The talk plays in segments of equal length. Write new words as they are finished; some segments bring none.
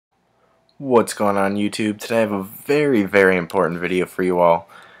What's going on YouTube? Today I have a very important video for you all,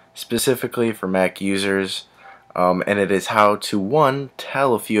 specifically for Mac users, and it is how to 1.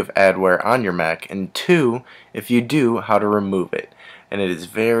 Tell if you have adware on your Mac, and 2. If you do, how to remove it. And it is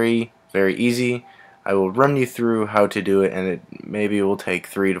very easy. I will run you through how to do it, and it maybe will take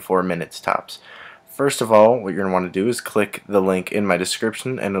 3 to 4 minutes tops. First of all, what you're going to want to do is click the link in my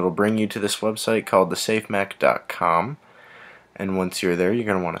description, and it'll bring you to this website called thesafemac.com. And once you're there, you're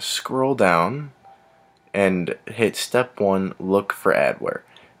going to want to scroll down and hit step 1, look for adware.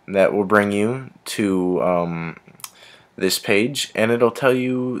 And that will bring you to this page, and it'll tell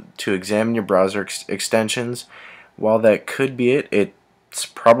you to examine your browser extensions. While that could be it, it's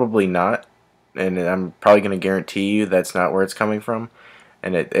probably not, and I'm probably going to guarantee you that's not where it's coming from.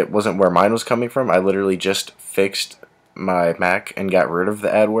 And it wasn't where mine was coming from. I literally just fixed my Mac and got rid of the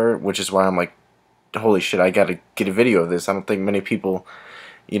adware, which is why I'm like, holy shit, I gotta get a video of this. I don't think many people,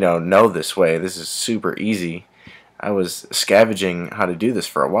 know this way. This is super easy. I was scavenging how to do this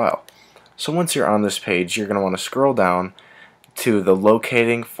for a while. So once you're on this page, you're gonna want to scroll down to the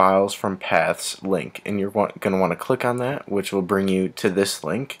locating files from paths link, and you're gonna want to click on that, which will bring you to this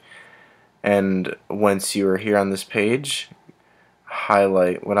link. And once you are here on this page,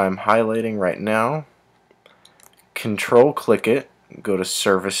 highlight what I'm highlighting right now, control click it, go to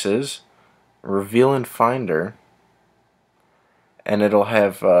services, reveal in Finder, and it'll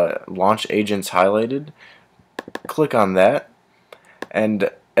have launch agents highlighted. Click on that,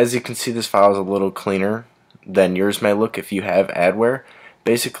 and as you can see, this file is a little cleaner than yours may look if you have adware.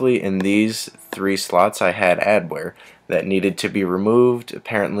 Basically, in these 3 slots I had adware that needed to be removed.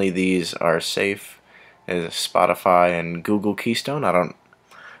 Apparently these are safe as Spotify and Google Keystone. I don't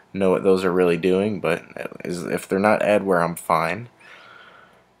know what those are really doing, but if they're not adware, I'm fine.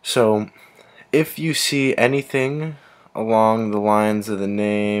 So if you see anything along the lines of the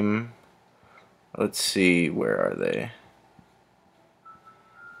name, let's see, where are they?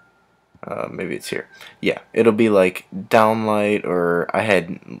 Maybe it's here. Yeah, it'll be like downlight, or I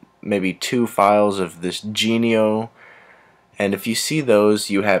had maybe 2 files of this Genio, and if you see those,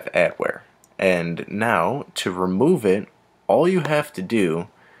 you have adware. And now to remove it, all you have to do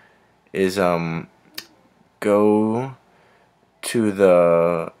is go to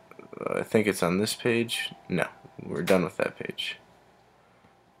the I think it's on this page. No, we're done with that page.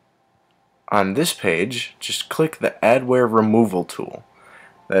 On this page, just click the adware removal tool.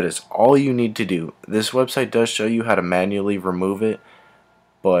 That is all you need to do. This website does show you how to manually remove it,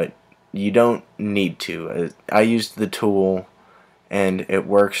 but you don't need to. I used the tool and it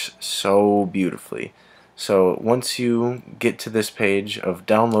works so beautifully. So once you get to this page of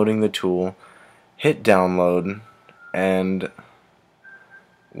downloading the tool, hit download, and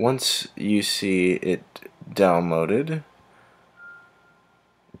once you see it downloaded,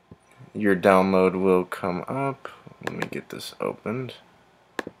 your download will come up. Let me get this opened.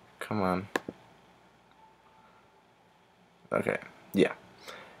 Come on. Okay, yeah.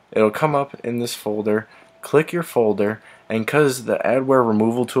 It'll come up in this folder. Click your folder, and because the adware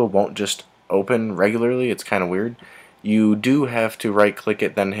removal tool won't just open regularly, it's kind of weird, you do have to right click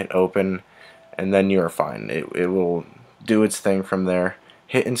it, then hit open, and then you're fine. It will do its thing from there.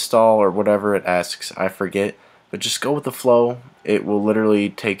 Hit install or whatever it asks, I forget, but just go with the flow. It will literally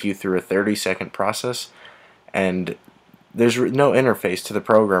take you through a 30-second process, and there's no interface to the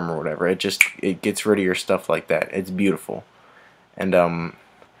program or whatever. It gets rid of your stuff like that. It's beautiful. And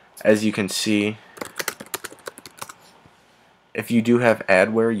as you can see, if you do have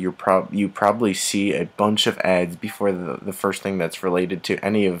adware, you probably see a bunch of ads before the first thing that's related to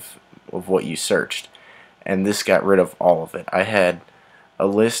any of what you searched, and this got rid of all of it. I had a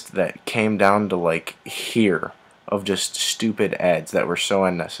list that came down to like here of just stupid ads that were so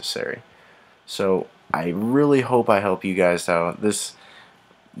unnecessary. So I really hope I help you guys out. This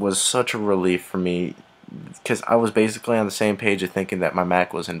was such a relief for me, because I was basically on the same page of thinking that my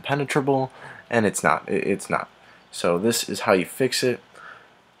Mac was impenetrable, and it's not. It's not. So this is how you fix it.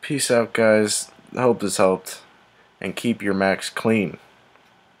 Peace out, guys. I hope this helped, and keep your Macs clean.